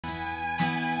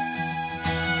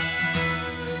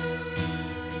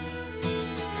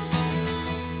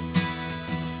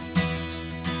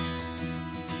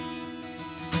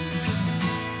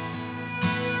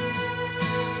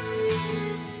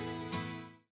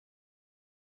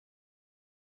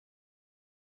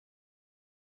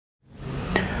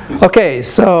Okay,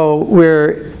 so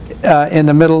we're in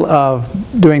the middle of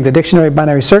doing the dictionary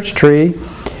binary search tree,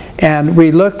 and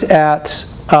we looked at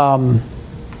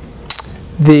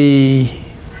the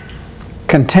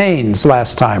contains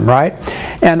last time, right?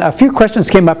 And a few questions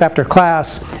came up after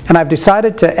class, and I've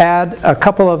decided to add a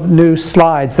couple of new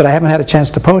slides that I haven't had a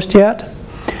chance to post yet.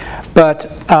 But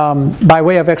by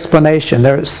way of explanation,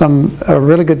 there's a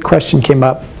really good question came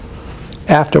up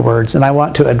afterwards, and I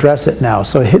want to address it now.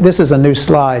 So this is a new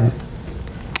slide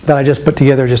that I just put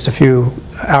together just a few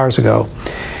hours ago.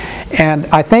 And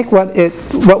I think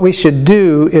what we should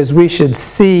do is we should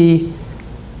see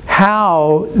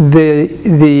how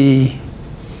the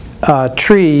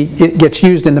tree gets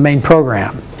used in the main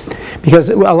program. Because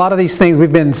a lot of these things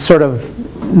we've been sort of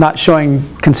not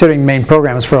considering main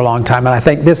programs for a long time, and I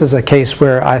think this is a case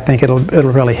where I think it'll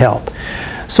really help.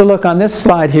 So look, on this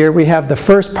slide here we have the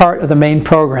first part of the main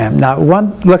program. Now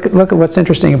look at what's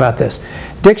interesting about this.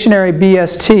 Dictionary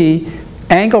BST,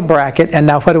 angle bracket, and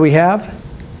now what do we have?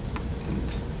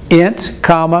 Int,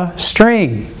 comma,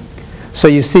 string. So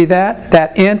you see that?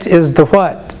 That int is the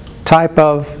what? Type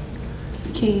of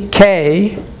key.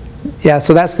 K. Yeah,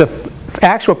 so that's the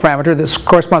actual parameter. This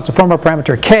corresponds to formal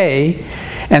parameter K.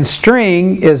 And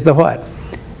string is the what?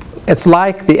 It's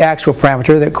like the actual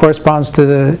parameter that corresponds to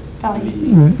the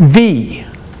V.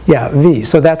 Yeah, V.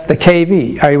 So that's the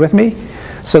KV. Are you with me?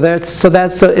 So it's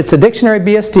a dictionary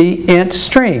BSD int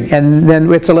string, and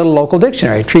then it's a little local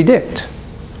dictionary, tree dict.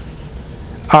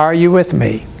 Are you with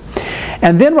me?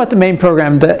 And then what the main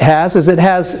program has is it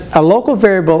has a local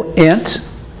variable int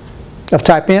of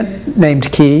type int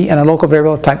named key and a local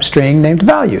variable of type string named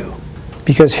value.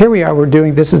 Because here we are,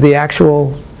 this is the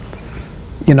actual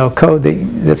code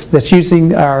that's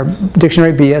using our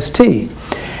dictionary BST.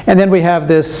 And then we have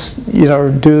this,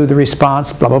 do the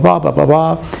response, blah, blah, blah, blah, blah,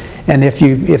 blah. And if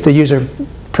the user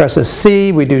presses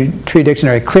C, we do tree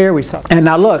dictionary clear. And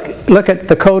now look at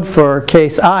the code for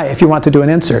case I if you want to do an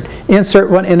insert. Insert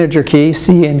what integer key,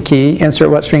 C in key, insert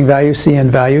what string value, C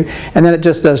in value, and then it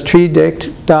just does tree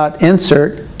dict dot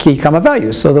insert key comma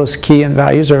value. So those key and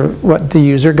values are what the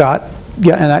user got, and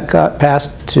that got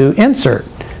passed to insert,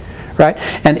 right?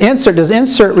 And does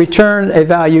insert return a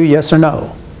value, yes or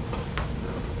no?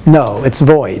 No, it's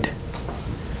void.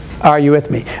 Are you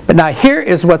with me? But now here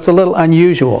is what's a little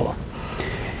unusual.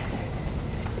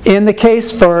 In the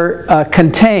case for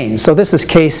contains, so this is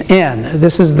case N.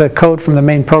 This is the code from the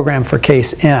main program for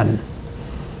case N,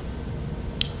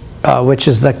 which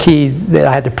is the key that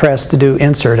I had to press to do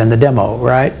insert in the demo,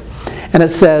 right? And it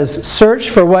says search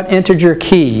for what integer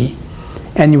key,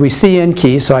 and we see in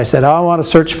key, so I said, oh, I want to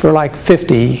search for like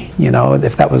 50,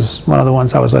 if that was one of the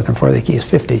ones I was looking for, the key is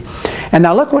 50. And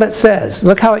now look what it says.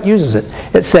 Look how it uses it.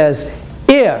 It says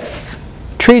if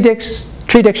tree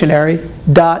dictionary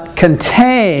dot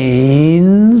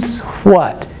contains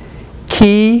what?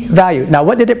 Key value. Now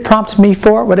what did it prompt me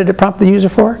for? What did it prompt the user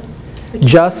for?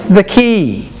 Just the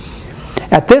key.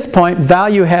 At this point,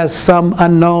 value has some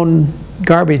unknown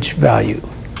garbage value.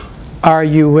 Are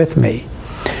you with me?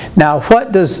 Now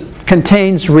what does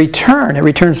contains return? It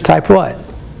returns type what?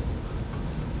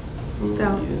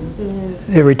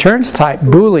 It returns type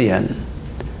Boolean.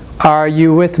 Are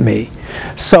you with me?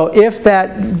 So if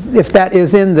that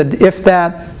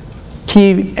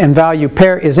key and value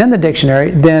pair is in the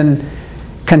dictionary, then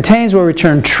contains will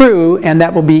return true, and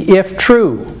that will be if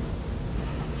true.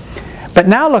 But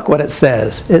now look what it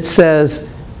says. It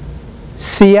says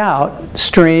cout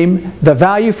stream the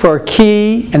value for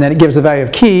key, and then it gives the value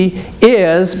of key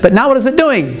is, but now what is it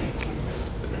doing?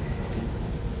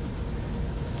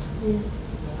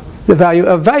 The value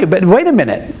of value. But wait a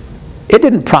minute. It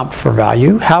didn't prompt for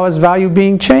value. How is value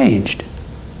being changed?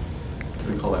 So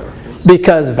they call that reference?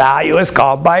 Because value is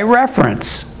called by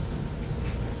reference.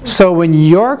 So when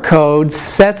your code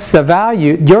sets the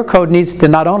value, your code needs to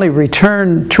not only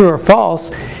return true or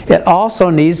false, it also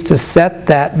needs to set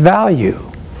that value.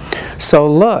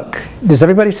 So look, does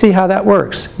everybody see how that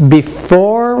works?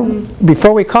 Before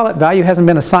we call it, value hasn't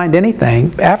been assigned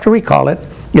anything. After we call it,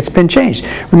 it's been changed.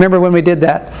 Remember when we did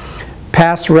that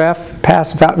pass ref,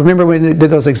 pass value? Remember when we did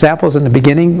those examples in the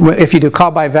beginning? If you do call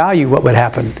by value, what would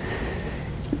happen?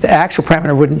 The actual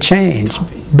parameter wouldn't change.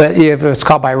 But if it's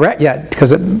called by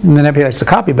because it manipulates the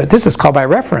copy, but this is called by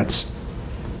reference.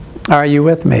 Are you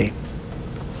with me?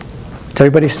 Does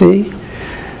everybody see?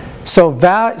 So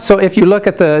if you look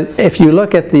at the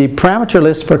parameter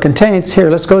list for contains,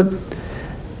 let's go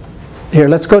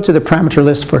to the parameter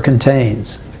list for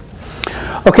contains.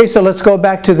 Okay, so let's go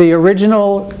back to the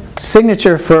original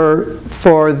signature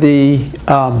for the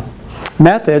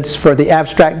methods for the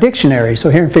abstract dictionary. So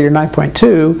here in figure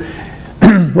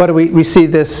 9.2, what do we see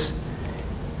this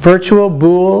virtual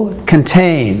bool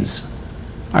contains.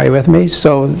 Are you with me?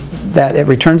 So that it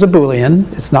returns a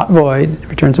Boolean. It's not void. It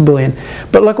returns a Boolean.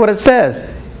 But look what it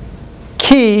says.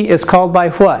 Key is called by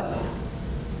what?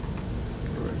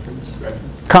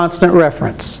 Constant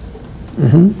reference.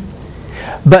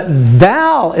 But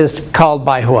val is called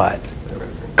by what?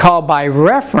 Called by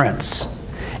reference.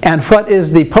 And what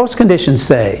does the post condition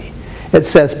say? It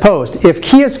says post. If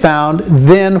key is found,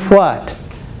 then what?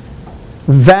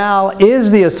 Val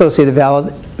is the associated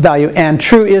value and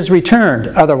true is returned.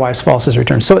 Otherwise false is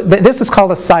returned. So this is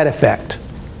called a side effect.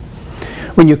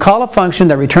 When you call a function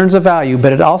that returns a value,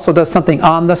 but it also does something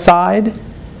on the side,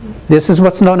 this is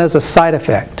what's known as a side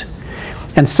effect.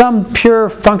 And some pure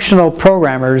functional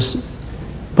programmers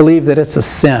believe that it's a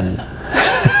sin.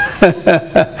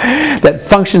 That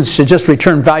functions should just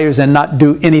return values and not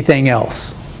do anything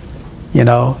else. You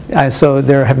know, so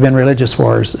there have been religious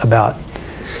wars about,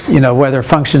 you know, whether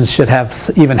functions should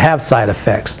even have side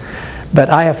effects. But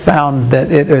I have found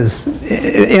that it is,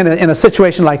 in a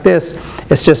situation like this,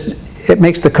 it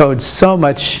makes the code so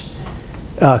much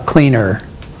cleaner.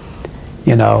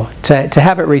 You know, to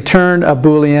have it return a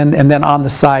Boolean and then on the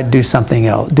side do something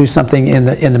else, do something in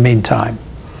the meantime.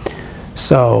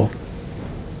 So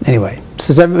anyway,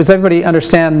 does everybody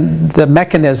understand the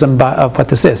mechanism of what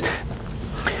this is?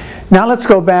 Now let's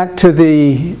go back to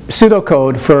the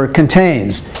pseudocode for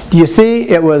contains. Do you see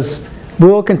it was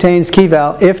bool contains key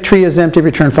val, if tree is empty,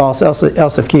 return false, else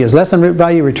if key is less than root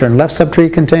value, return left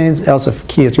subtree contains, else if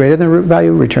key is greater than root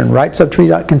value, return right subtree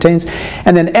dot contains,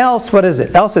 and then else, what is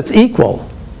it? Else it's equal.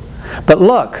 But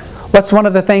look, what's one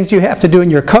of the things you have to do in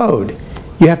your code?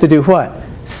 You have to do what?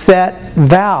 Set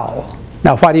val.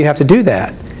 Now why do you have to do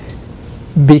that?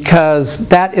 Because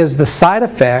that is the side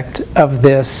effect of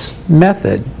this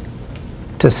method,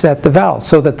 to set the val,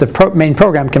 so that the main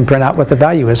program can print out what the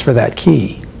value is for that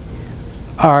key.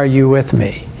 Are you with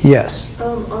me? Yes.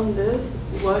 On this,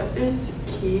 what is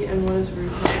key and what is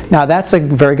root value? Now that's a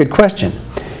very good question,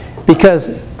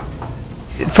 because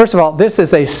first of all, this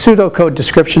is a pseudocode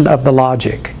description of the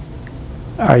logic.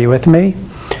 Are you with me?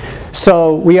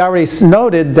 So we already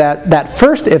noted that that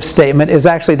first if statement is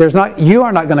actually, you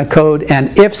are not going to code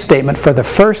an if statement for the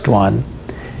first one,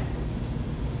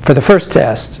 for the first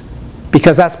test,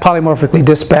 because that's polymorphically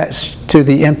dispatched to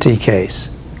the empty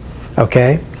case.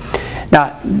 Okay?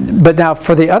 But now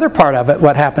for the other part of it,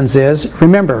 what happens is,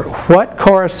 remember, what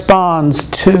corresponds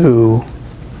to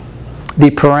the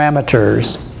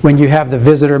parameters when you have the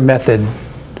visitor method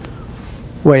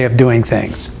way of doing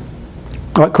things?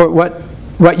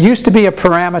 What used to be a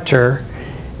parameter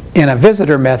in a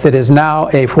visitor method is now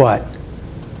a what?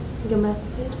 The method?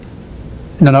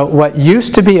 No, what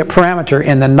used to be a parameter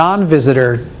in the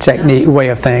non-visitor technique way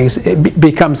of things, it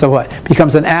becomes a what?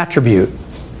 Becomes an attribute.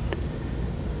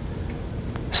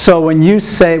 So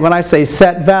when I say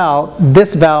set val,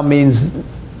 this val means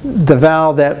the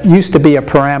val that used to be a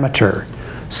parameter.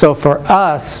 So for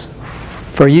us,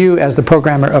 for you as the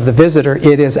programmer of the visitor,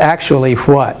 it is actually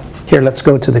what? Here, let's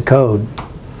go to the code.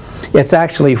 It's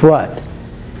actually what?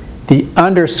 The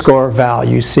underscore val,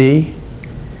 you see?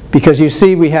 Because you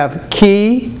see we have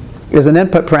key is an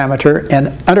input parameter,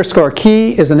 and underscore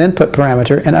key is an input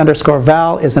parameter, and underscore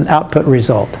val is an output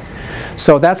result.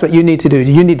 So that's what you need to do.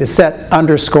 You need to set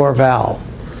underscore val.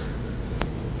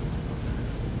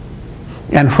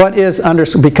 And what is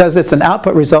underscore? Because it's an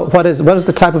output result, what is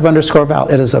the type of underscore val?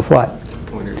 It is a what?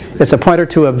 It's a pointer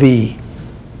to a v.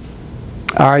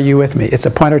 Are you with me? It's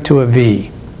a pointer to a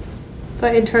v.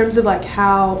 But in terms of like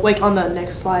how, like on the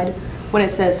next slide, when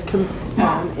it says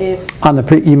if on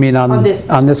the you mean on this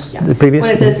yeah. the previous,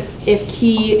 when it says if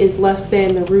key is less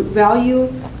than the root value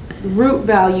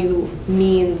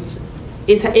means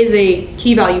is a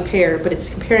key value pair, but it's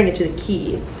comparing it to the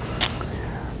key.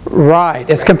 Right,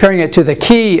 it's comparing it to the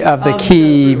key of the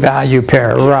key value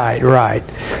pair. Right.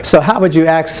 So how would you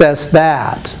access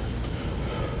that?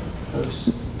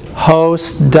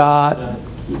 Host dot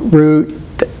root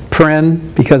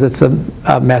paren, because it's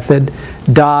a method,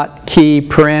 dot key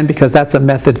paren, because that's a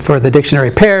method for the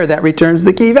dictionary pair that returns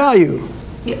the key value.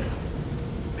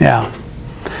 Yeah.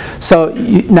 So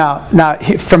now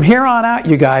from here on out,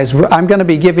 you guys, I'm going to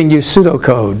be giving you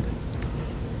pseudocode.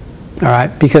 All right,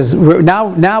 because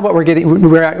now what we're getting,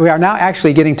 we are now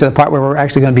actually getting to the part where we're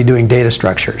actually going to be doing data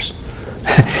structures.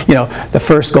 You know, the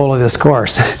first goal of this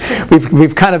course.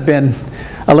 We've kind of been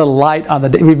a little light on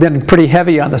we've been pretty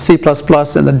heavy on the C++ and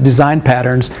the design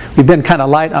patterns. We've been kind of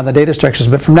light on the data structures,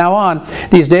 but from now on,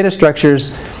 these data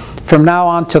structures, from now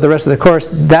on to the rest of the course,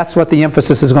 that's what the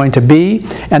emphasis is going to be.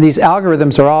 And these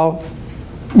algorithms are all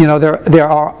you know, they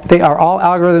are all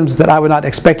algorithms that I would not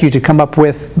expect you to come up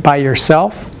with by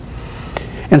yourself.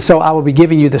 And so I will be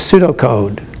giving you the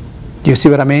pseudocode. Do you see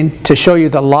what I mean? To show you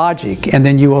the logic, and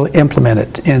then you will implement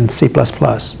it in C++.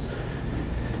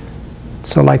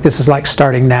 So like this is like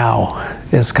starting now.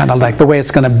 Is kind of like the way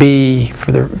it's going to be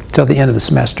for till the end of the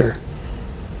semester.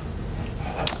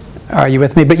 Are you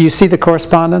with me? But you see the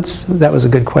correspondence? That was a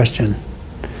good question.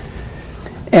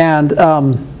 And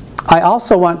I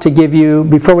also want to give you,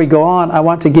 before we go on, I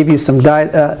want to give you some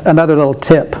another little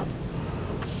tip.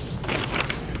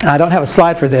 I don't have a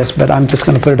slide for this, but I'm just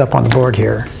going to put it up on the board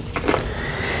here.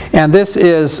 And this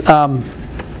is how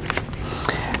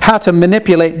to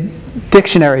manipulate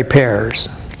dictionary pairs.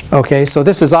 Okay, so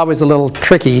this is always a little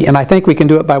tricky, and I think we can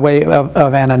do it by way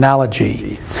of an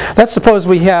analogy. Let's suppose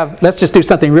we have, let's just do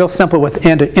something real simple with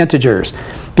integers,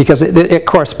 because it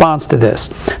corresponds to this.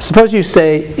 Suppose you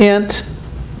say int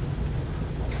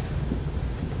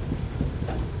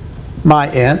my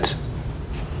int,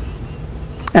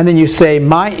 and then you say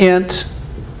my int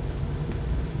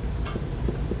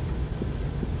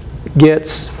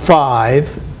gets 5,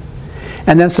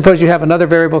 and then suppose you have another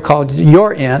variable called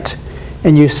your int,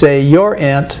 and you say your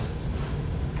int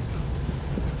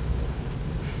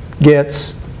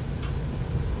gets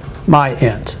my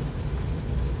int.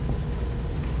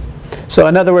 So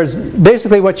in other words,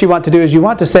 basically what you want to do is you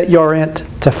want to set your int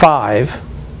to 5,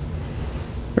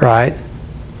 right?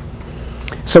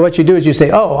 So what you do is you say,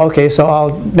 oh, okay, so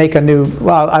I'll make a new,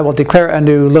 well, I will declare a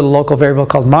new little local variable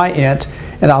called my int,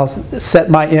 and I'll set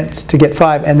my int to get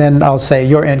 5, and then I'll say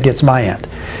your int gets my int.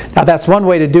 Now that's one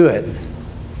way to do it.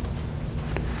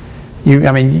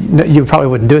 I mean, you probably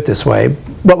wouldn't do it this way.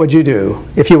 What would you do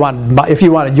if you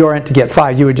wanted your int to get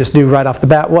 5? You would just do right off the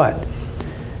bat what?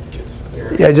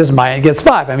 Yeah, just my int gets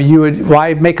 5. I mean, you would,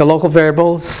 why make a local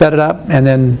variable, set it up, and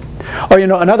then, or you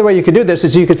know, another way you could do this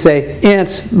is you could say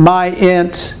int my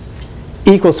int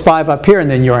equals 5 up here, and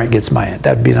then your int gets my int.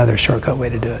 That would be another shortcut way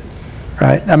to do it,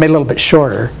 right? I made it a little bit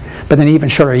shorter, but then even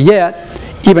shorter yet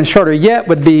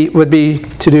would be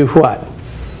to do what?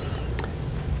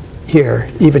 Here,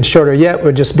 even shorter yet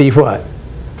would just be what?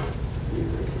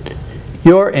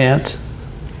 Your int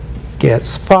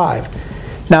gets 5.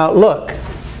 Now look,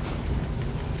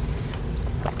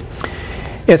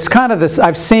 it's kind of this,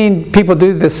 I've seen people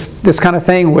do this kind of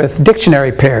thing with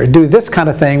dictionary pairs, do this kind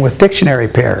of thing with dictionary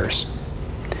pairs.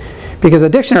 Because a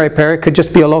dictionary pair could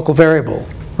just be a local variable,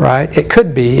 right? It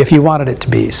could be if you wanted it to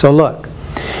be. So look,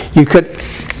 you could,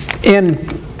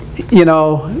 you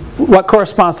know, what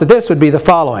corresponds to this would be the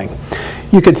following.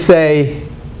 You could say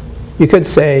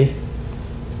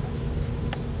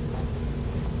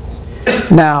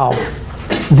now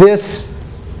this,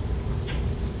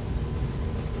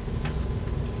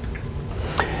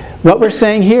 what we're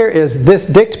saying here is this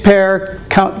dict pair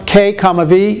k comma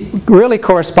v really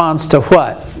corresponds to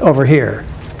what over here?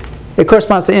 It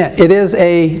corresponds to int. It is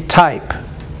a type.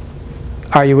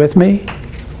 Are you with me?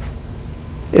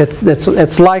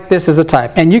 It's like this is a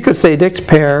type. And you could say dict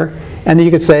pair, and then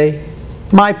you could say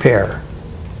my pair.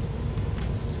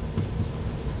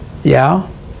 Yeah?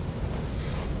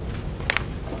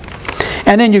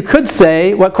 And then you could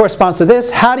say, what corresponds to this,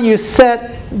 how do you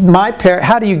set my pair,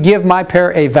 how do you give my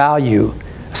pair a value,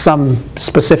 some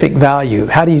specific value?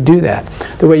 How do you do that?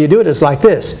 The way you do it is like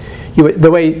this. You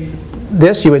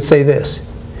would say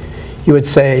this. You would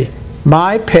say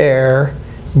my pair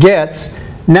gets.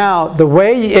 Now, the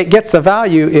way it gets a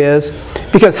value is,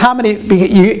 because how many,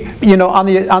 you know,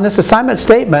 on this assignment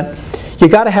statement, you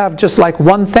got to have just like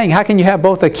one thing. How can you have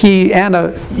both a key and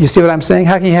a, you see what I'm saying?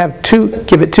 How can you have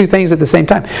give it two things at the same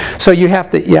time? So you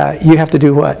have to, yeah, you have to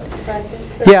do what?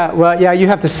 Yeah, well, yeah, you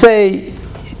have to say,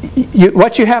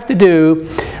 what you have to do,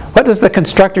 what does the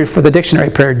constructor for the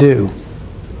dictionary pair do?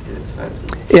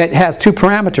 It has two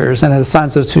parameters, and it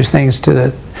assigns those two things to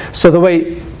the, so the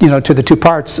way, you know, to the two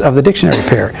parts of the dictionary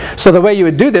pair. So the way you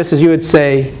would do this is you would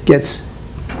say gets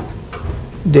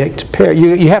dict pair.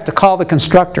 You have to call the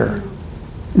constructor.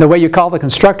 The way you call the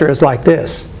constructor is like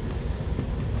this.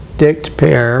 Dict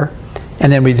pair,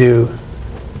 and then we do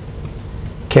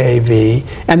kv.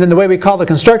 And then the way we call the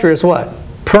constructor is what?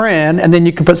 Paren, and then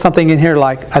you can put something in here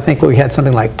like, I think we had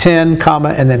something like 10, comma,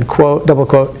 and then quote, double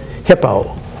quote,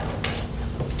 hippo.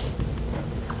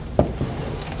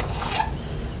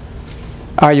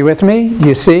 Are you with me?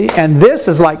 You see? And this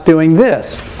is like doing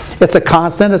this. It's a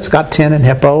constant, it's got 10 and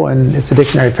hippo, and it's a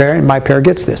dictionary pair, and my pair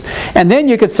gets this. And then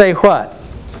you could say what?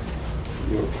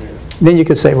 Your pair. Then you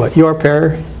could say what? Your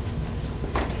pair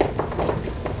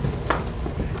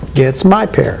gets my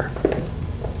pair.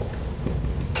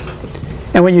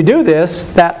 And when you do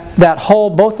this, that that whole,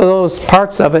 both of those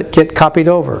parts of it get copied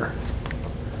over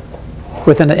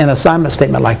within an assignment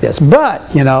statement like this.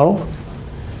 But, you know,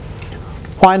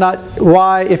 why not,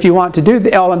 why, if you want to do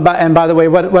the, oh, and by the way,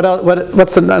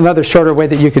 what's another shorter way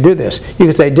that you could do this? You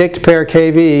could say dict pair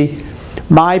KV,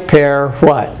 my pair,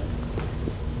 what?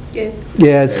 Get.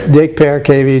 Yeah, it's dict pair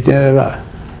KV,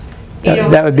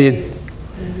 that would be,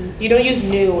 you don't use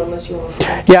new unless you want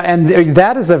to. yeah, and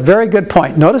that is a very good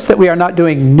point. Notice that we are not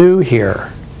doing new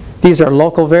here. These are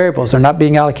local variables. They're not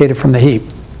being allocated from the heap.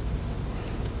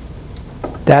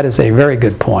 That is a very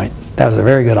good point. That was a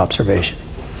very good observation.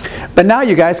 But now,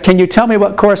 you guys, can you tell me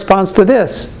what corresponds to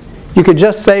this? You could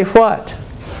just say what?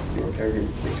 Your pair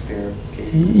gets dict pair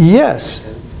KV.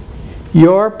 Yes.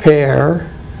 Your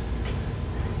pair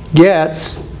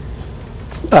gets,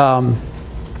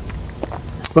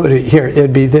 what would it, here, it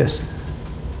would be this.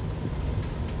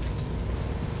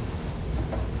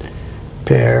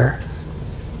 Pair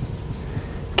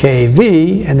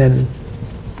KV, and then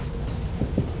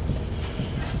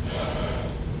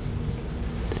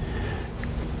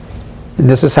and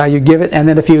this is how you give it. And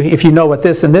then if you know what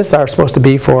this and this are supposed to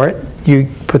be for it, you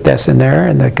put this in there,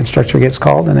 and the constructor gets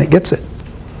called, and it gets it.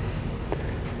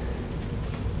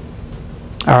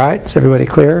 All right, is everybody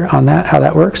clear on that, how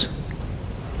that works?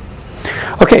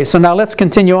 Okay, so now let's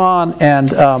continue on and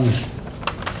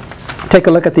take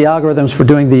a look at the algorithms for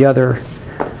doing the other,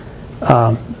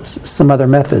 some other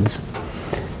methods.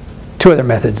 Two other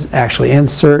methods, actually,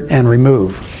 insert and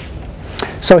remove.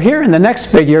 So here in the next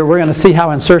figure, we're going to see how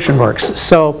insertion works.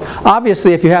 So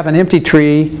obviously, if you have an empty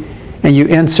tree and you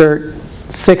insert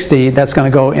 60, that's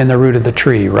going to go in the root of the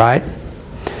tree, right?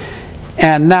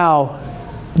 And now,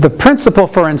 the principle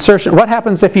for insertion, what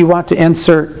happens if you want to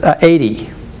insert 80?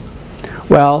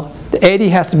 Well, the 80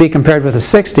 has to be compared with the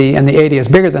 60, and the 80 is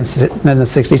bigger than the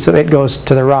 60, so it goes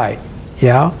to the right.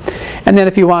 Yeah? And then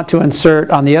if you want to insert,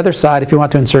 on the other side, if you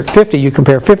want to insert 50, you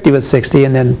compare 50 with 60,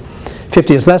 and then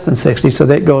 50 is less than 60, so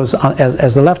that goes on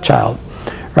as the left child.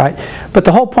 Right? But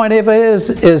the whole point of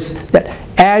it is that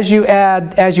as you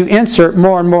insert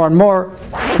more and more and more,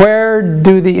 where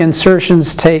do the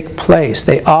insertions take place?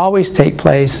 They always take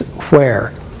place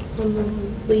where? On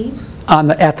the leaves?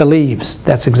 At the leaves.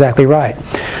 That's exactly right.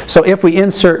 So if we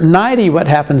insert 90, what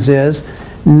happens is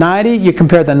 90, you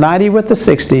compare the 90 with the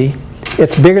 60,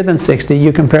 it's bigger than 60.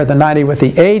 You compare the 90 with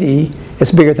the 80,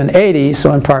 it's bigger than 80.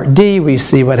 So in part D, we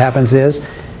see what happens is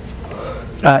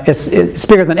it's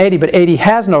bigger than 80, but 80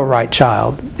 has no right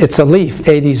child. It's a leaf.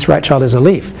 80's right child is a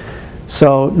leaf.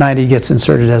 So 90 gets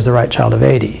inserted as the right child of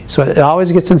 80. So it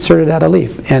always gets inserted at a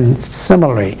leaf. And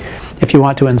similarly, if you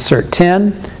want to insert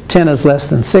 10, 10 is less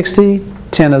than 60,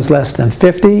 10 is less than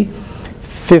 50,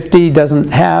 50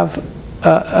 doesn't have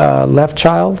a left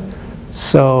child,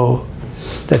 so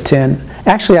the 10,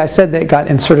 actually I said that it got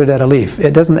inserted at a leaf.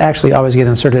 It doesn't actually always get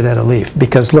inserted at a leaf,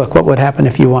 because look, what would happen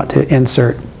if you want to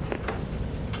insert,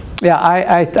 yeah,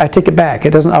 I take it back.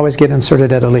 It doesn't always get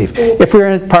inserted at a leaf. If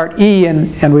we're in part E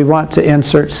and we want to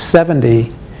insert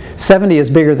 70, 70 is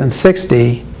bigger than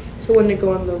 60. So wouldn't it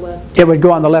go on the left? It would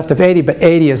go on the left of 80, but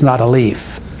 80 is not a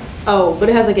leaf. Oh, but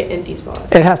it has like an empty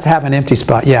spot. It has to have an empty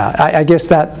spot, yeah. I guess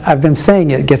that, I've been saying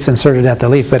it gets inserted at the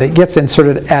leaf, but it gets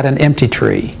inserted at an empty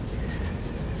tree.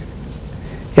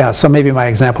 Yeah, so maybe my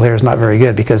example here is not very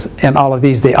good, because in all of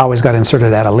these, they always got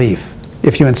inserted at a leaf.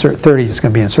 If you insert 30, it's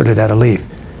going to be inserted at a leaf.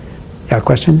 Yeah,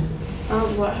 question?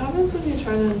 What happens when you're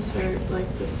trying to insert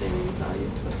like the same value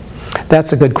twice?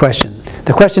 That's a good question.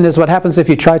 The question is, what happens if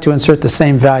you try to insert the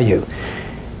same value?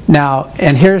 Now,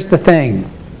 and here's the thing.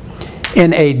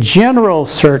 In a general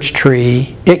search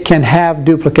tree, it can have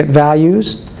duplicate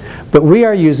values, but we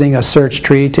are using a search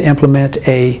tree to implement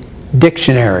a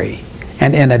dictionary.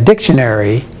 And in a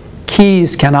dictionary,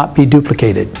 keys cannot be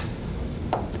duplicated.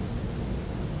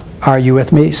 Are you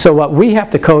with me? So what we have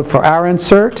to code for our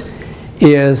insert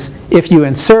is, if you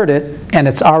insert it and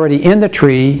it's already in the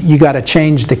tree, you got to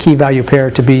change the key value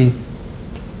pair to be,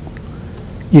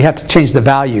 you have to change the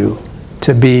value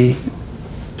to be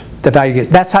the value.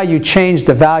 That's how you change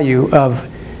the value of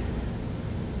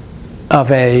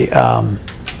a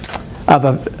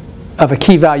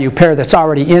key value pair that's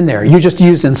already in there. You just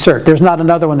use insert. There's not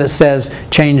another one that says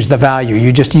change the value.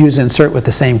 You just use insert with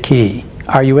the same key.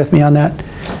 Are you with me on that?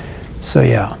 So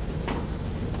yeah.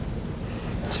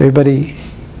 So everybody,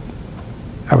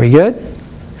 are we good?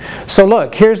 So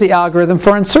look, here's the algorithm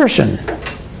for insertion.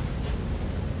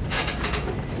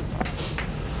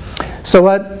 So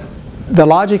what the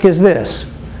logic is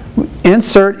this.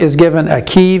 Insert is given a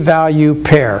key value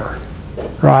pair,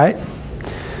 right?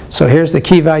 So here's the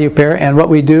key value pair, and what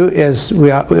we do is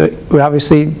we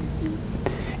obviously,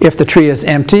 if the tree is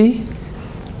empty,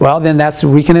 Well, then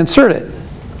we can insert it.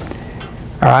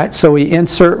 All right, so we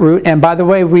insert root, and by the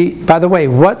way,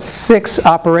 what 6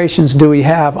 operations do we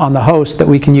have on the host that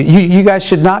we can use? You guys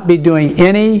should not be doing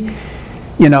any,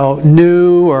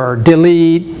 new or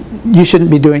delete. You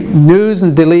shouldn't be doing news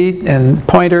and delete and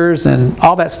pointers and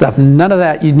all that stuff. None of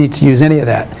that, you need to use any of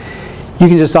that. You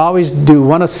can just always do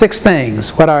one of 6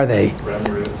 things. What are they? Rem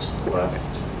roots,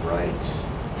 left, right.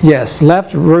 Yes,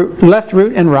 left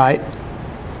root and right.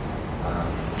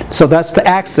 So that's to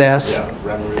access. Yeah,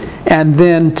 rem root. And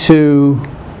then to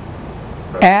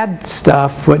add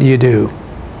stuff, what do you do?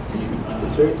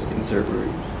 Insert root.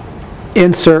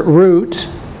 Insert root.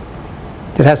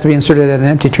 That has to be inserted at an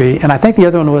empty tree. And I think the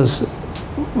other one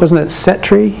wasn't it set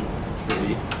tree?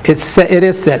 It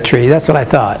is set tree. That's what I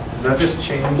thought. Does that just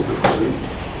change the root?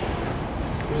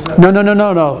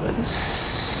 No.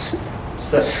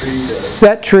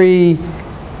 Set tree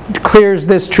clears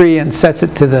this tree and sets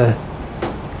it to the...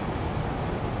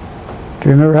 Do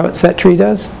you remember what set tree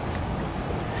does?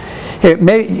 Here,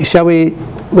 maybe, shall we...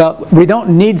 Well, we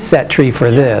don't need set tree for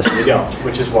this. We don't,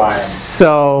 which is why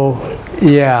So,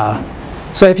 yeah.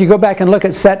 So if you go back and look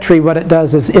at set tree, what it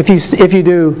does is if you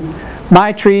do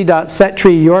my tree dot set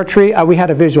tree your tree, we had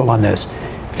a visual on this.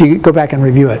 If you go back and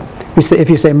review it, if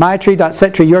you say my tree dot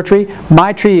set tree your tree,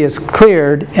 my tree is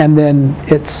cleared and then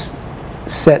it's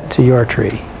set to your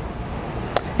tree.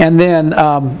 And then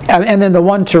the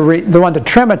one to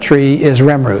trim a tree is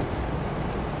rem root.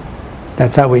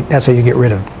 That's how you get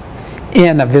rid of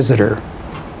in a visitor.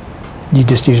 You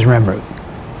just use rem root.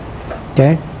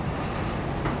 Okay.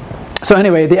 So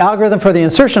anyway, the algorithm for the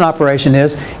insertion operation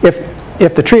is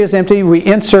if the tree is empty, we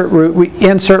insert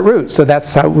root. So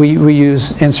that's how we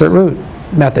use insert root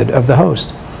method of the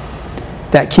host.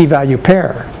 That key value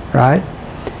pair, right?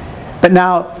 But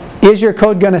now, is your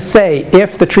code going to say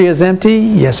if the tree is empty,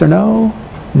 yes or no?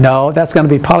 No, that's going to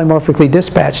be polymorphically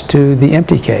dispatched to the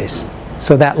empty case.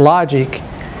 So that logic,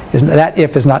 that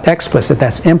if is not explicit,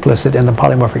 that's implicit in the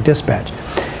polymorphic dispatch.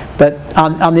 But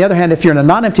on the other hand, if you're in a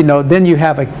non-empty node, then you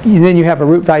have a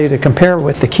root value to compare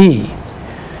with the key.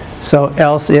 So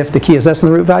else if the key is less than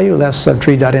the root value, left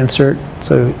subtree dot insert.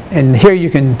 So and here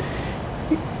you can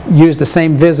use the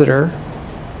same visitor,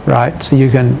 right? So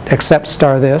you can accept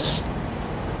star this.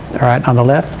 All right, on the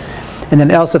left. And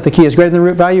then else if the key is greater than the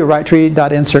root value, right tree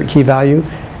dot insert key value.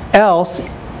 Else,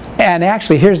 and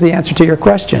actually here's the answer to your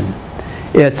question.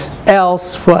 It's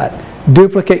else what?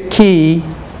 Duplicate key,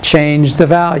 change the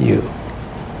value.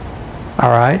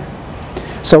 All right.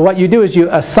 So what you do is you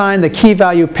assign the key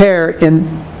value pair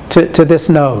to this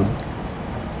node.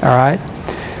 All right.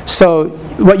 So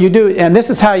what you do, and this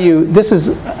is how you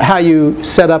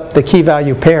set up the key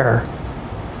value pair.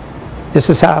 This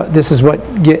is how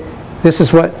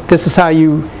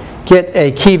you get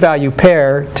a key value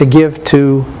pair to give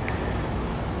to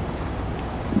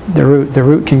the root. The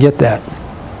root can get that.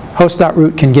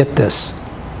 Host.root can get this.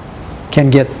 Can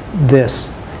get this.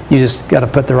 You just got to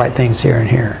put the right things here and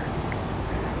here.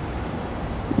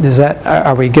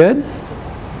 Are we good?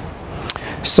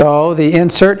 So the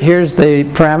insert, here's the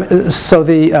parameter. So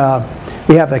we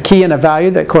have a key and a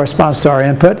value that corresponds to our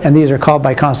input, and these are called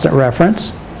by constant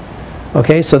reference.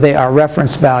 Okay, so they are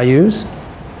reference values.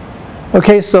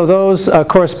 Okay, so those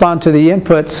correspond to the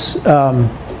inputs,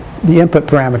 the input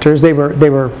parameters. They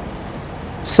were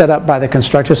set up by the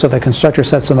constructor, so the constructor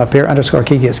sets them up here. Underscore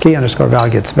key gets key, underscore val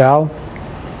gets val.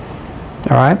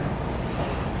 All right,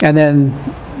 and then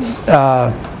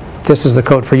this is the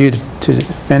code for you to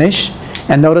finish.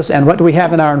 And notice, and what do we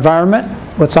have in our environment?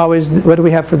 What do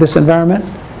we have for this environment?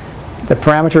 The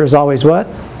parameter is always what?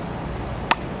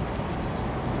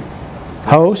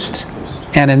 Host.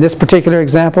 And in this particular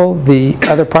example, the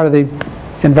other part of the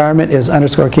environment is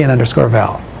underscore key and underscore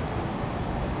val.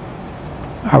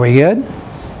 Are we good?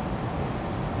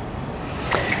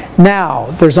 Now,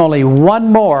 there's only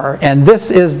one more, and this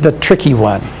is the tricky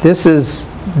one. This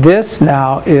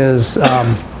now is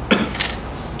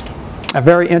a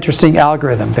very interesting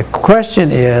algorithm. The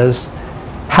question is,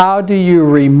 how do you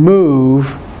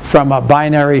remove from a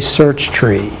binary search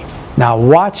tree? Now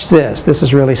watch this. This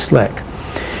is really slick.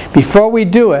 Before we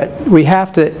do it, we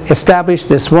have to establish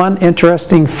this one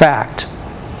interesting fact.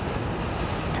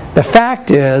 The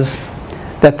fact is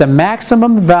that the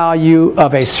maximum value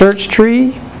of a search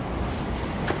tree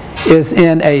is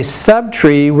in a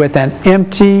subtree with an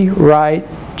empty right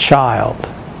child.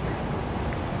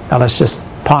 Now let's just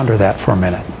ponder that for a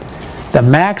minute. The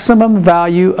maximum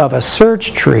value of a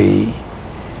search tree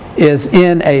is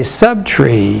in a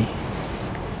subtree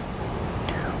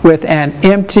with an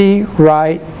empty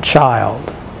right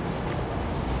child.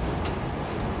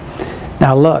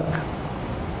 Now look,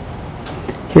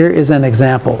 Here is an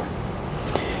example.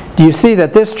 Do you see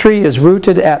that this tree is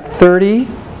rooted at 30,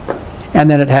 and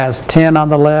then it has 10 on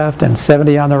the left and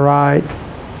 70 on the right,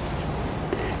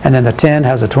 and then the 10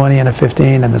 has a 20 and a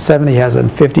 15, and the 70 has a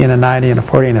 50 and a 90 and a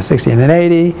 40 and a 60 and an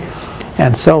 80,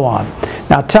 and so on.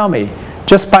 Now tell me,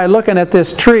 just by looking at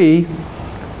this tree,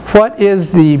 what is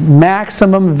the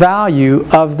maximum value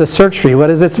of the search tree? What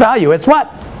is its value? It's what?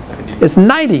 It's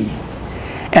 90.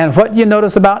 And what do you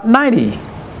notice about 90?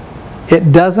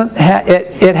 It doesn't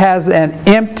it has an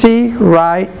empty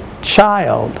right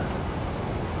child.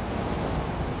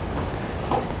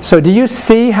 So do you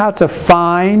see how to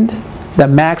find the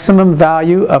maximum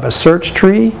value of a search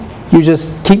tree? You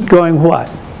just keep going what?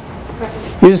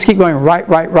 You just keep going right,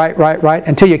 right, right, right, right,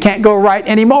 until you can't go right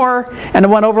anymore, and the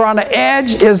one over on the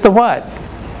edge is the what?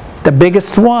 The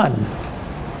biggest one.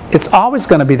 It's always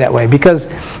going to be that way, because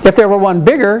if there were one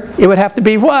bigger, it would have to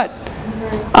be what?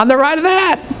 On the right of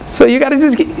that. So you got to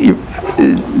just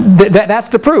that's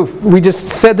the proof. We just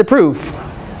said the proof.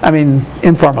 I mean,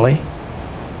 informally.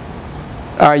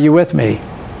 Are you with me?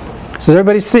 So does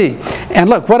everybody see? And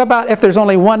look, what about if there's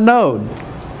only one node?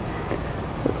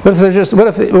 What if there's just what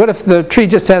if the tree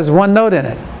just has one node in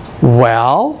it?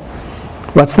 Well,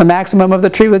 what's the maximum of the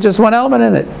tree with just one element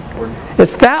in it?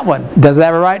 It's that one. Does it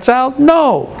have a right child?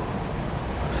 No.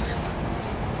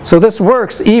 So this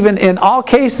works even in all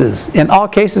cases. In all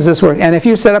cases this works. And if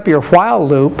you set up your while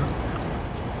loop,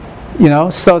 you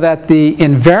know, so that the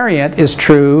invariant is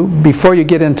true before you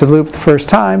get into the loop the first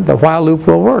time, the while loop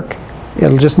will work.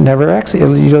 It'll just never exit.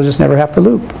 You'll just never have to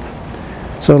loop.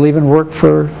 So it'll even work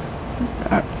for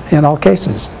in all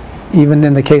cases, even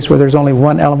in the case where there's only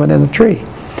one element in the tree.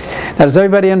 Now, does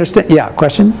everybody understand? Yeah,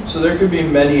 question? So there could be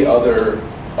many other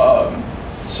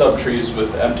subtrees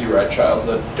with empty right childs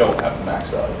that don't have a max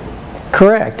value.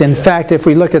 Correct. In fact, if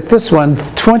we look at this one,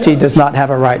 20 does not have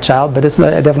a right child, but it's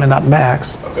definitely not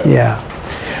max. Okay.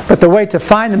 Yeah. But the way to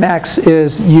find the max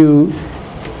is you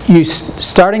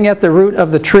starting at the root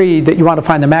of the tree that you want to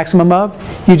find the maximum of,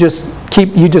 you just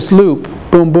loop,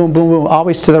 boom, boom, boom, boom,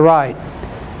 always to the right,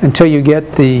 until you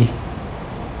get the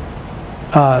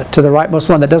to the rightmost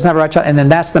one that doesn't have a right child, and then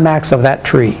that's the max of that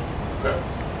tree. Okay.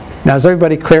 Now, is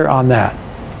everybody clear on that?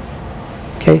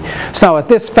 Okay. So with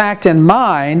this fact in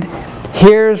mind,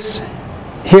 here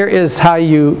is how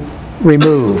you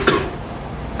remove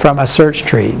from a search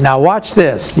tree. Now watch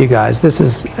this, you guys. This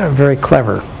is very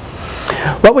clever.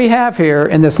 What we have here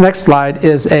in this next slide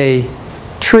is a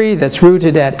tree that's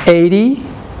rooted at 80.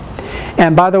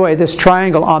 And by the way, this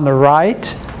triangle on the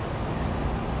right,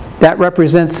 that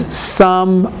represents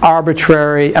some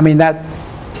arbitrary, I mean that's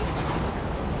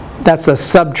a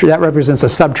subtree, that represents a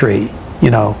subtree, you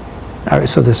know.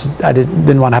 So this, I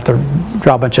didn't want to have to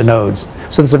draw a bunch of nodes.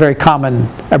 So this is a very common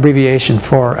abbreviation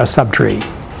for a subtree.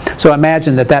 So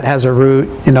imagine that that has a root,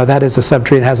 you know, that is a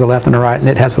subtree, it has a left and a right, and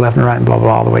it has a left and a right, and blah, blah,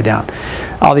 blah, all the way down.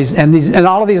 All these, and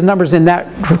all of these numbers in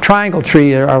that triangle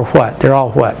tree are what? They're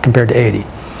all what compared to 80?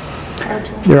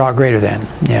 They're all greater than,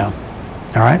 yeah.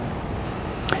 All right?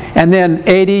 And then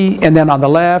 80, and then on the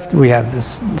left, we have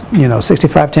this, you know,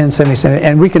 65, 10, 70, 70,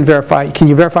 and we can verify, can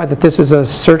you verify that this is a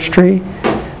search tree?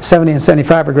 70 and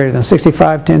 75 are greater than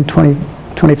 65, 10, 20,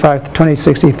 25, 20,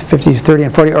 60, 50, 30,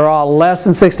 and 40 are all less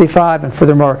than 65, and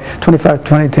furthermore, 25,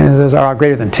 20, 10, those are all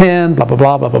greater than 10, blah, blah,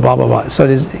 blah, blah, blah, blah, blah, blah. So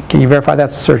can you verify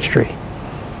that's a search tree?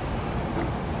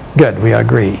 Good, we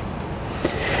agree.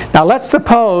 Now let's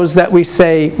suppose that we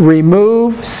say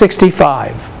remove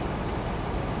 65.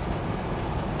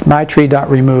 My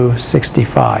tree.remove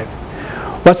 65.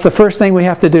 What's the first thing we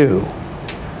have to do?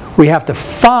 We have to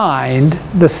find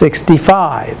the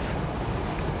 65.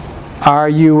 Are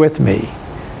you with me?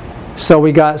 So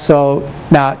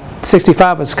now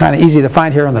 65 was kind of easy to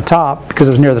find here on the top because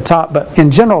it was near the top, but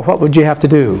in general, what would you have to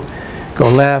do? Go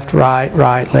left, right,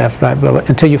 right, left, right, blah, blah,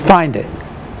 until you find it.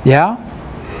 Yeah?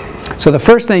 So the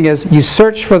first thing is you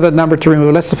search for the number to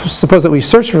remove. Let's suppose that we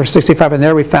searched for 65 and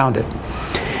there we found it.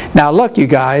 Now look, you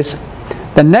guys,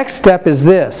 the next step is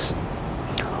this.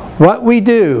 What we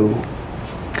do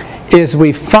is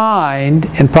we find,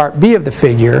 in part B of the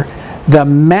figure, the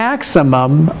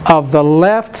maximum of the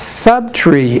left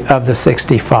subtree of the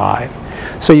 65.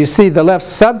 So you see the left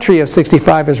subtree of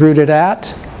 65 is rooted at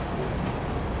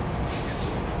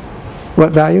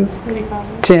what value?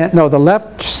 35. 10. No, the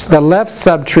left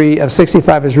subtree of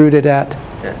 65 is rooted at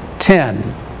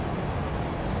 10.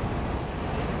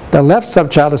 The left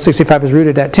subchild of 65 is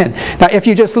rooted at 10. Now if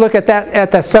you just look at that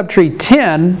subtree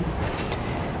 10,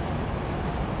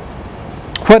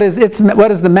 what is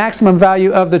the maximum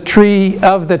value of the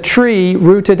tree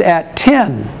rooted at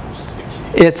 10?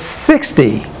 It's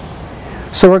 60.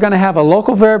 So we're going to have a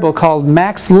local variable called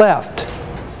max left.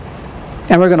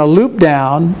 And we're going to loop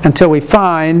down until we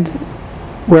find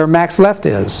where max left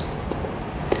is.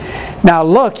 Now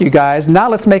look, you guys, now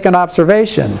let's make an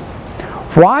observation.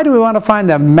 Why do we want to find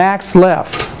the max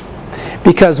left?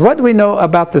 Because what do we know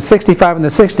about the 65 and the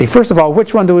 60? First of all,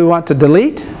 which one do we want to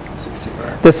delete?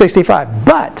 65. The 65.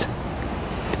 But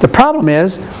the problem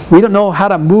is we don't know how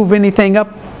to move anything up.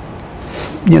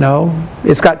 You know,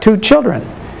 it's got 2 children.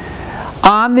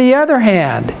 On the other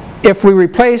hand, if we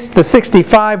replace the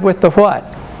 65 with the what?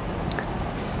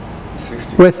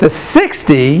 60. With the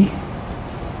 60,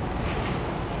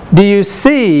 do you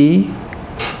see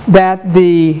that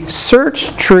the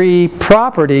search tree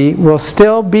property will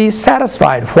still be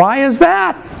satisfied? Why is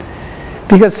that?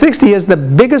 Because 60 is the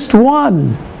biggest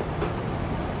one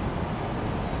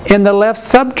in the left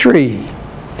subtree.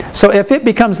 So if it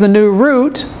becomes the new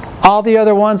root, all the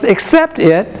other ones except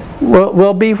it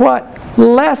will be what?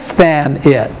 Less than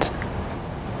it.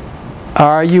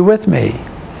 Are you with me?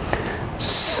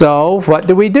 So what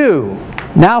do we do?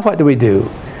 Now what do?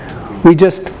 We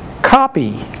just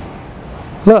copy.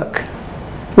 Look,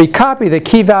 we copy the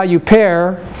key value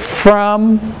pair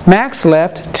from max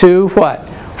left to what?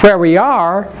 Where we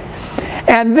are.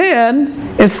 And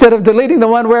then, instead of deleting the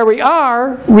one where we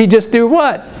are, we just do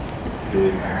what?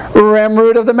 Rem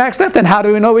root of the max left. And how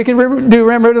do we know we can do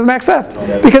rem root of the max left?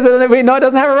 Because we know it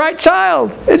doesn't have a right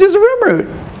child. It's just a rem root.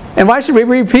 And why should we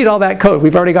repeat all that code?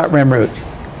 We've already got rem root.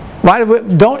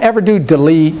 Don't ever do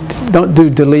delete. Don't do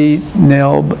delete,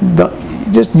 nil.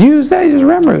 Just use that as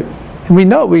rem root. And we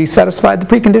know we satisfied the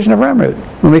precondition of rem root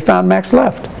when we found max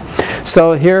left.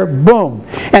 So here, boom.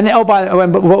 And then,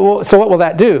 so what will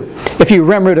that do? If you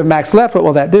rem root of max left, what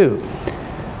will that do?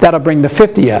 That'll bring the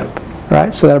 50 up,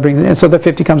 right? So that'll bring, and so the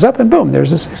 50 comes up, and boom,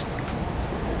 there's a 60.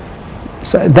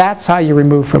 So that's how you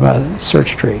remove from a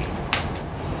search tree.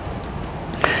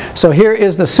 So here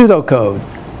is the pseudocode.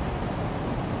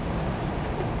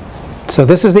 So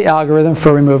this is the algorithm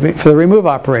for the remove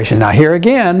operation. Now here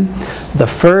again, the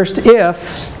first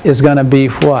if is going to be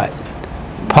what?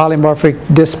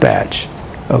 Polymorphic dispatch.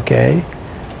 Okay?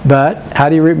 But how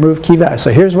do you remove key value?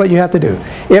 So here's what you have to do.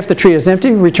 If the tree is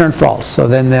empty, return false. So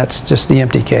then that's just the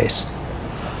empty case.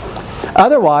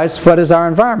 Otherwise, what is our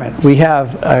environment? We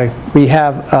have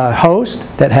a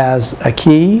host that has a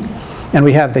key, and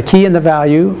we have the key and the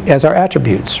value as our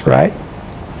attributes, right?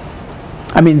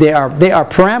 I mean, they are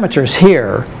parameters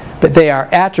here, but they are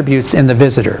attributes in the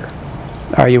visitor.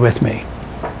 Are you with me?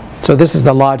 So this is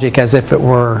the logic as if it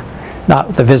were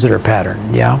not the visitor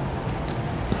pattern, yeah?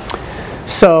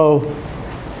 So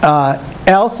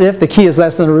else if the key is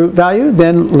less than the root value,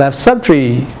 then left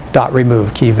subtree dot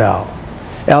remove key val.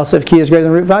 Else if key is greater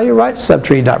than root value, right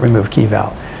subtree dot remove key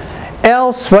val.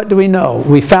 Else, what do we know?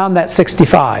 We found that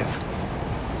 65.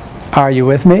 Are you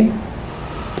with me?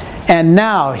 And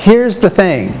now, here's the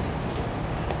thing.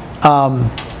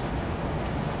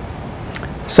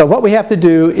 So what we have to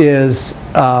do is,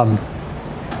 now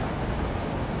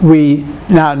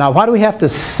why do we have to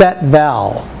set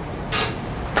val?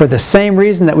 For the same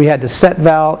reason that we had to set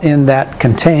val in that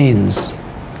contains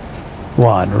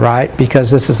one, right? Because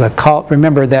this is a call.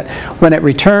 Remember that when it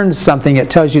returns something, it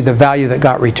tells you the value that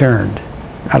got returned.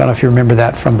 I don't know if you remember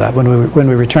that from that. When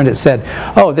we returned it, said,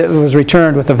 oh, it was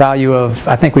returned with the value of,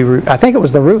 I think it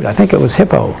was the root. I think it was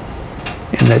hippo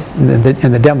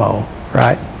in the demo,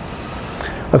 right?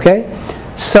 Okay,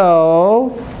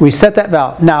 so we set that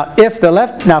val. Now, if the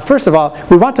left, now first of all,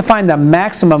 we want to find the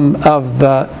maximum of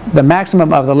the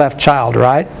maximum of the left child,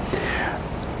 right?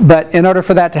 But in order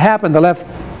for that to happen,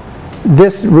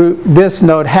 this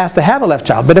node has to have a left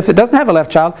child. But if it doesn't have a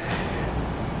left child,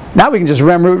 now we can just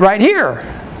rem root right here.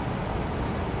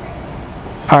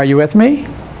 Are you with me?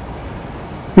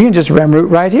 We can just rem root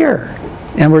right here,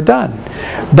 and we're done.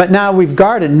 But now we've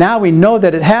guarded. Now we know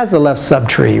that it has a left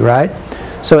subtree, right?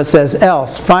 So it says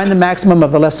else, find the maximum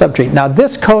of the left subtree. Now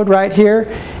this code right here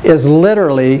is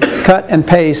literally cut and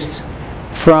paste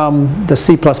from the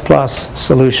C++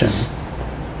 solution.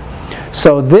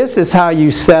 So this is how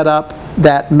you set up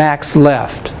that max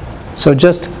left. So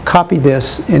just copy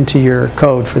this into your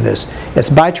code for this. It's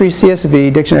bytree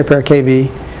CSV, dictionary pair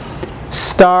KV,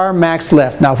 star max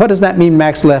left. Now what does that mean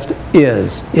max left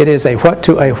is? It is a what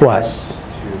to a what?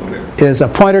 It is a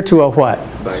pointer to a what?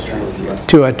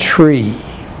 To a tree.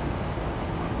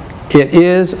 It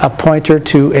is a pointer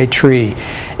to a tree.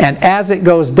 And as it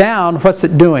goes down, what's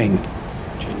it doing?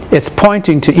 It's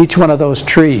pointing to each one of those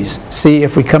trees. See,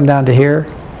 if we come down to here,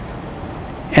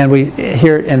 and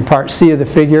here in part C of the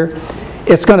figure,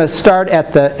 it's going to start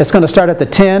at the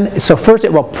 10. So first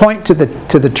it will point to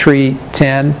the tree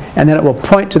 10, and then it will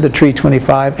point to the tree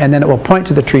 25, and then it will point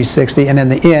to the tree 60, and in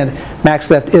the end,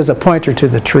 max left is a pointer to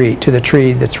the tree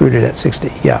that's rooted at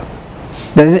 60. Yeah.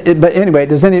 But anyway,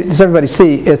 does everybody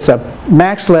see? It's a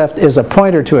max left is a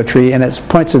pointer to a tree, and it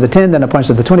points to the 10, then it points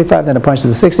to the 25, then it points to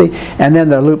the 60, and then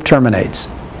the loop terminates.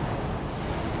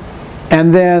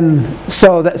 And then,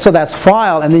 so that's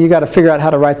while, and then you got to figure out how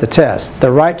to write the test. The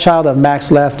right child of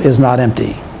max left is not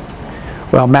empty.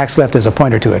 Well, max left is a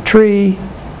pointer to a tree,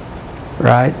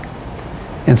 right?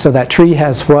 And so that tree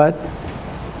has what?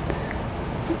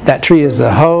 That tree is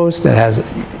the host. It has,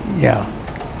 yeah.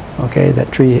 Okay,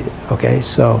 that tree. Okay,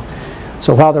 so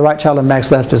while the right child of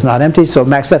max left is not empty, so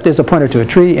max left is a pointer to a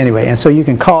tree anyway. And so you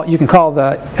can call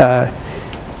the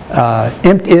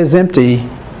is empty.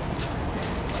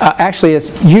 Actually,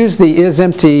 it's use the is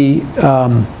empty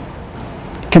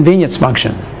convenience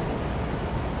function,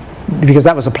 because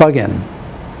that was a plug-in.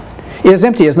 Is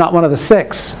empty is not one of the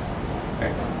 6.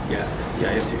 Okay. Yeah,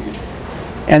 I see.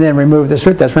 And then remove this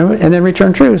root, that's removed, and then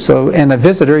return true. So in a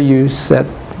visitor, you set,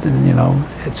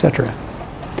 etc.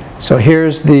 So here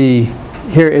is the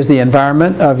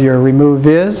environment of your remove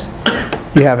viz.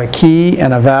 You have a key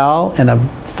and a val and a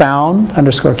found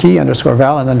underscore key underscore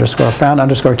val and underscore found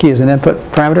underscore key is an input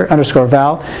parameter underscore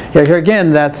val. Here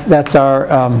again, that's our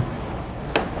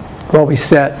well, we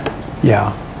set,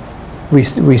 yeah, we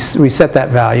set that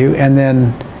value, and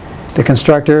then the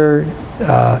constructor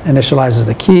initializes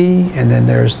the key, and then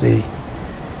there's the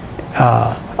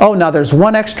oh, now there's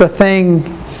one extra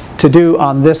thing to do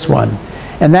on this one,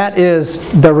 and that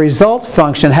is the result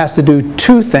function has to do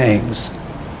 2 things.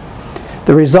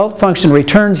 The result function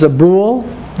returns a bool.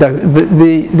 The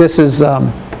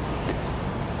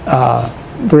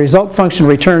result function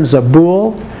returns a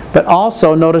bool, but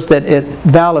also notice that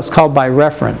val is called by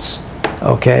reference.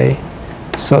 Okay,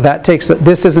 so that takes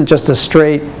this isn't just a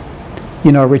straight,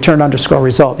 return underscore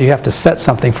result. You have to set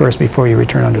something first before you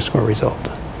return underscore result.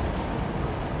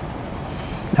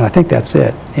 And I think that's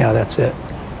it. Yeah, that's it.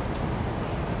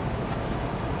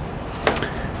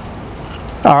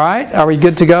 All right, are we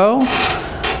good to go?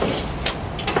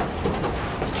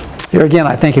 Here again,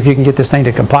 I think if you can get this thing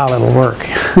to compile, it'll work.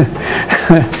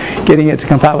 Getting it to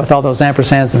compile with all those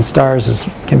ampersands and stars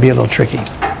can be a little tricky.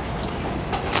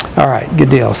 All right, good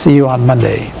deal. See you on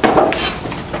Monday.